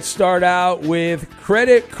mystery. Let's start out with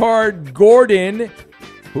Credit Card Gordon,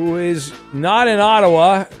 who is not in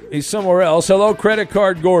Ottawa. He's somewhere else. Hello, Credit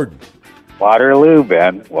Card Gordon. Waterloo,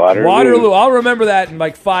 Ben. Waterloo. I'll remember that in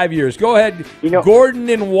like 5 years. Go ahead, Gordon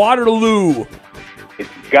in Waterloo. It's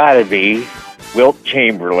got to be Wilt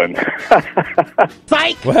Chamberlain.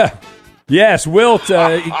 Psych! Well, yes, Wilt.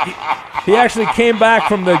 He actually came back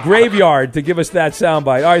from the graveyard to give us that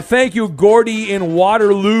soundbite. All right, thank you, Gordy in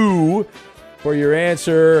Waterloo, for your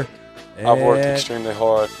answer. I've worked extremely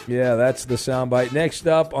hard. Yeah, that's the soundbite. Next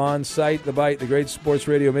up on Cite the Bite, the great sports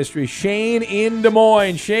radio mystery, Shane in Des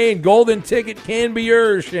Moines. Shane, golden ticket can be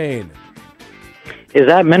yours, Shane. Is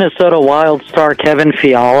that Minnesota Wild star Kevin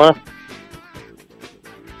Fiala?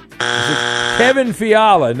 Kevin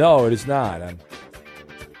Fiala. No, it is not. I'm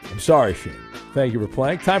sorry, Shane. Thank you for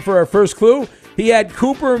playing. Time for our first clue. He had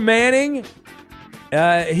Cooper Manning.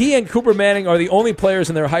 He and Cooper Manning are the only players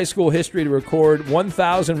in their high school history to record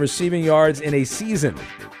 1,000 receiving yards in a season.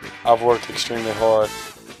 I've worked extremely hard.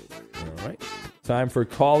 All right. Time for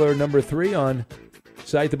caller number 3 on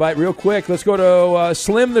Cite the Bite. Real quick, let's go to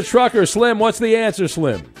Slim the Trucker. Slim, what's the answer,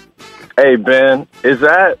 Slim? Hey, Ben, is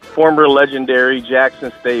that former legendary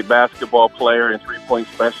Jackson State basketball player and three-point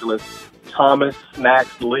specialist Thomas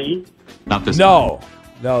Snacks Lee? Not this No,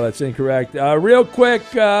 that's incorrect. Real quick,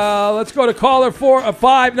 let's go to caller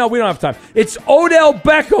 5. No, we don't have time. It's Odell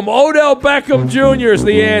Beckham. Odell Beckham Jr. is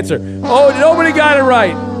the answer. Oh, nobody got it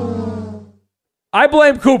right. I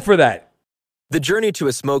blame Coop for that. The journey to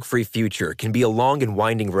a smoke-free future can be a long and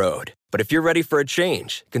winding road. But if you're ready for a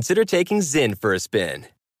change, consider taking Zyn for a spin.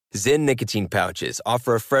 Zyn nicotine pouches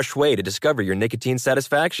offer a fresh way to discover your nicotine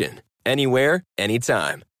satisfaction. Anywhere,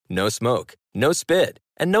 anytime. No smoke, no spit,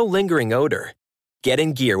 and no lingering odor. Get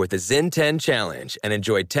in gear with the Zyn 10 Challenge and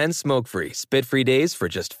enjoy 10 smoke-free, spit-free days for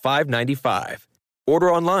just $5.95.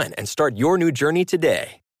 Order online and start your new journey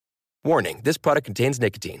today. Warning, this product contains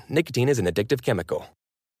nicotine. Nicotine is an addictive chemical.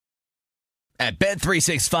 At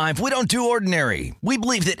Bet365, we don't do ordinary. We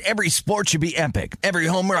believe that every sport should be epic. Every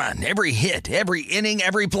home run, every hit, every inning,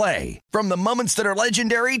 every play. From the moments that are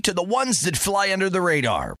legendary to the ones that fly under the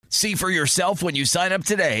radar. See for yourself when you sign up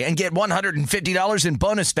today and get $150 in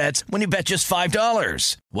bonus bets when you bet just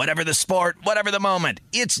 $5. Whatever the sport, whatever the moment,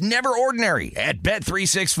 it's never ordinary at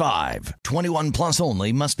Bet365. 21 plus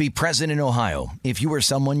only. Must be present in Ohio. If you or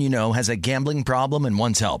someone you know has a gambling problem and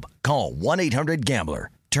wants help, call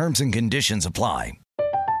 1-800-GAMBLER. Terms and conditions apply.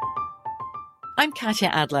 I'm Katya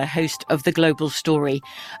Adler, host of The Global Story.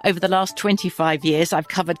 Over the last 25 years, I've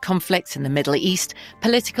covered conflicts in the Middle East,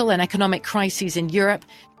 political and economic crises in Europe,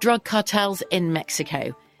 drug cartels in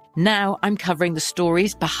Mexico. Now I'm covering the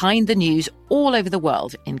stories behind the news all over the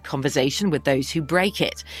world in conversation with those who break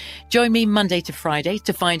it. Join me Monday to Friday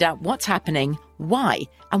to find out what's happening, why,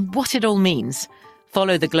 and what it all means.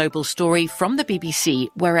 Follow The Global Story from the BBC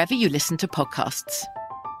wherever you listen to podcasts.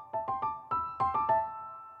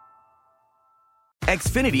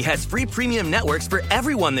 Xfinity has free premium networks for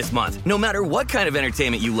everyone this month, no matter what kind of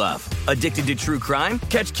entertainment you love. Addicted to true crime?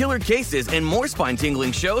 Catch killer cases and more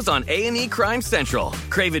spine-tingling shows on A&E Crime Central.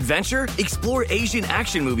 Crave adventure? Explore Asian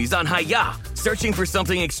action movies on Hi-Ya. Searching for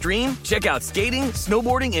something extreme? Check out skating,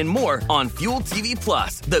 snowboarding, and more on Fuel TV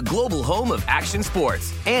Plus, the global home of action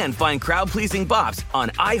sports. And find crowd-pleasing bops on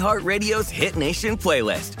iHeartRadio's Hit Nation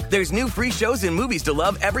playlist. There's new free shows and movies to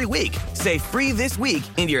love every week. Say free this week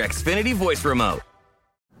in your Xfinity voice remote.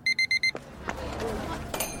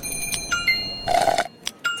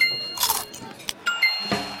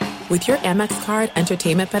 With your Amex card,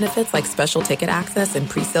 entertainment benefits like special ticket access and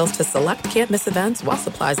pre-sales to select can't-miss events while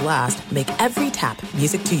supplies last make every tap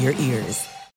music to your ears.